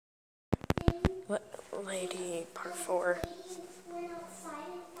Lady Part 4.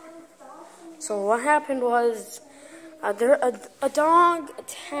 So what happened was, a dog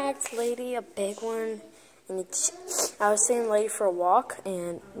attacked Lady, a big one, and I was taking Lady for a walk,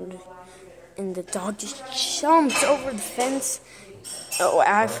 and the dog just jumped over the fence. Oh,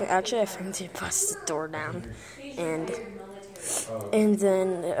 actually, I think he busted the door down, and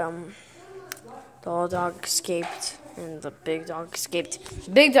then the little dog escaped, and the big dog escaped.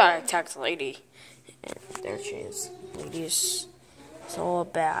 The big dog attacked the Lady, and there she is. Lady's all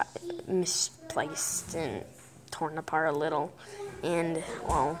bad, misplaced, and torn apart a little, and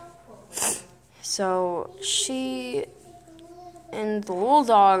well, so she and the little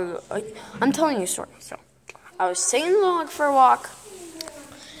dog. I'm telling you a story. So I was taking the dog for a walk,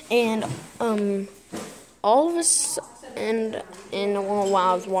 and all of us, and while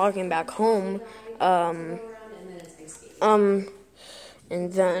I was walking back home, and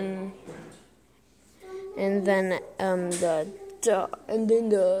then the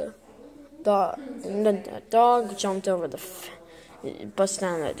dog jumped over busted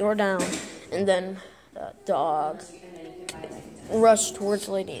down the door down, and then the dog rushed towards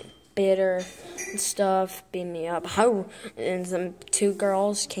the Lady, bit her and stuff, beat me up. And some two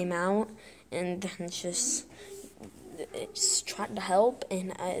girls came out, and then just tried to help,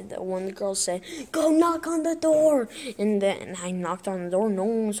 and one of the girls said, "Go knock on the door," and then I knocked on the door, no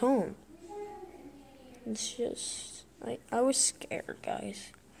one was home. It's just, I was scared,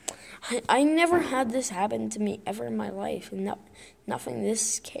 guys. I never had this happen to me ever in my life, and nothing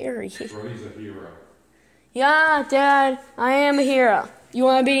this scary. Brody's a hero. Yeah, Dad, I am a hero. You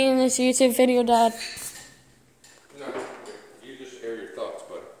want to be in this YouTube video, Dad? No, you just air your thoughts,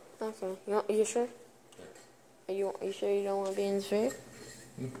 bud. Okay, you sure? Yeah. Are you sure you don't want to be in this video?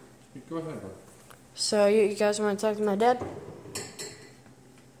 No, go ahead, bud. So, you guys want to talk to my dad?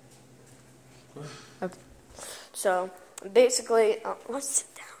 Go ahead. Okay. So, basically, let's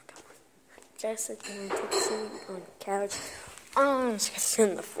sit down. Come on. Just sit down, take a seat on the couch. I'm just gonna sit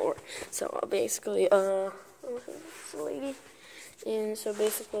on the floor. So, basically, Lady. And so,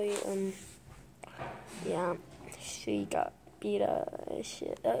 basically, yeah, she got beat up.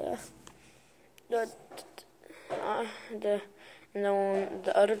 The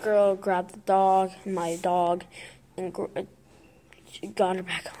other girl grabbed the dog, my dog, and got her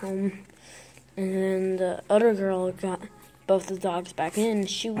back home. And then the other girl got both the dogs back in.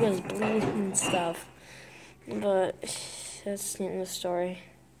 She was bleeding and stuff. But that's the end of the story.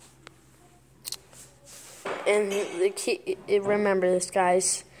 And remember this,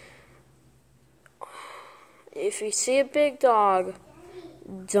 guys. If you see a big dog,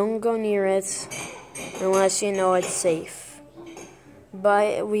 don't go near it unless you know it's safe.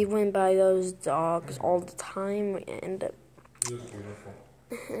 But we went by those dogs all the time, and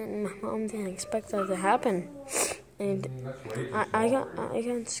my mom didn't expect that to happen, and I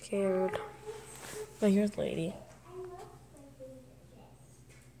got scared. But here's Lady.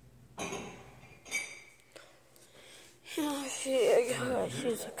 Yeah,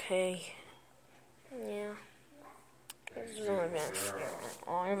 she's okay. Yeah. This is only been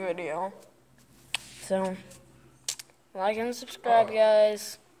a long video. So, like and subscribe,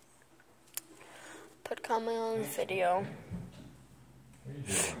 guys. Put a comment on the video.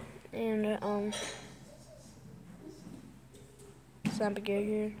 And, Samba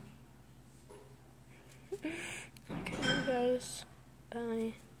here. Okay, guys.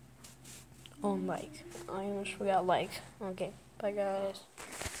 Bye. Oh, like. I almost forgot like. Okay, bye, guys.